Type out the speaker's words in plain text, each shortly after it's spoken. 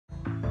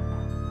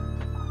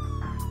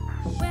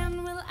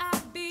When will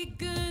I be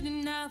good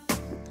enough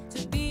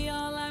to be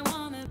all I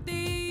wanna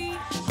be?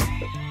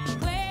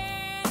 When?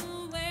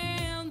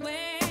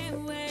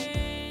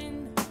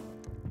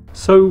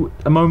 So,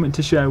 a moment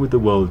to share with the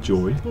world,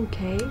 Joy.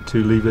 Okay.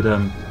 To leave it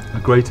a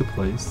greater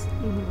place,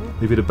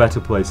 leave it a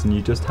better place, and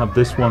you just have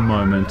this one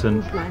moment,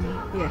 and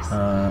Yes.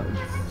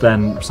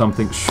 then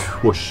something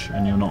whoosh,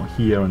 and you're not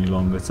here any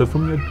longer. So,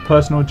 from your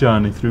personal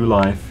journey through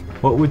life,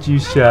 what would you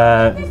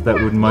share that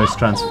would most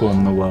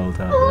transform the world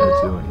out there,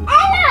 Joy?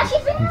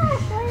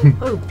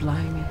 Oh,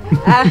 blimey.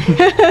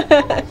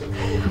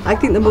 I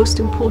think the most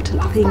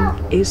important thing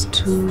is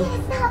to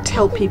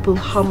tell people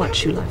how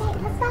much you love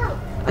them,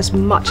 as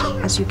much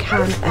as you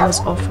can and as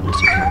often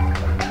as you can.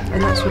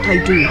 And that's what I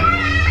do.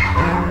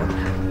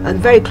 A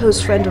very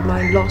close friend of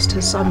mine lost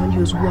his son when he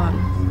was 1.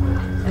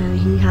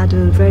 He had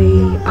a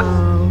very,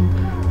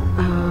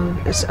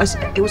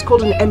 it was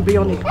called an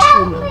embryonic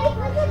tumor.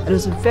 It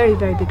was a very,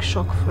 very big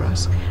shock for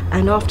us.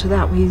 And after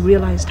that, we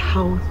realized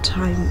how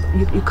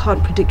you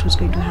can't predict what's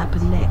going to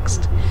happen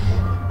next.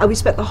 And we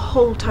spent the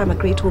whole time at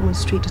Great Ormond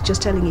Street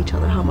just telling each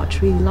other how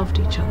much we loved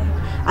each other.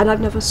 And I've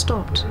never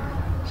stopped.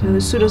 So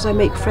as soon as I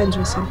make friends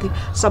with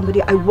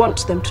somebody, I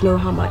want them to know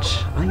how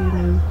much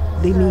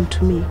they mean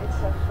to me.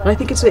 And I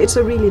think it's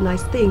a really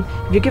nice thing.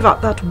 If you give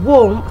out that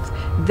warmth,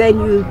 then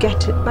you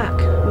get it back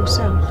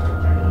yourself.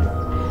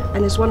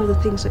 And it's one of the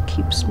things that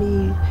keeps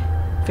me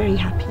very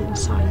happy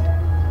inside.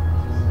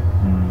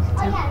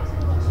 So,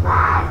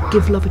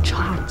 give love a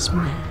chance,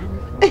 man.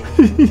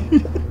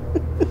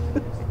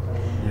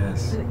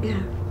 Yes. Yeah,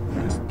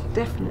 that's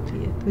definitely.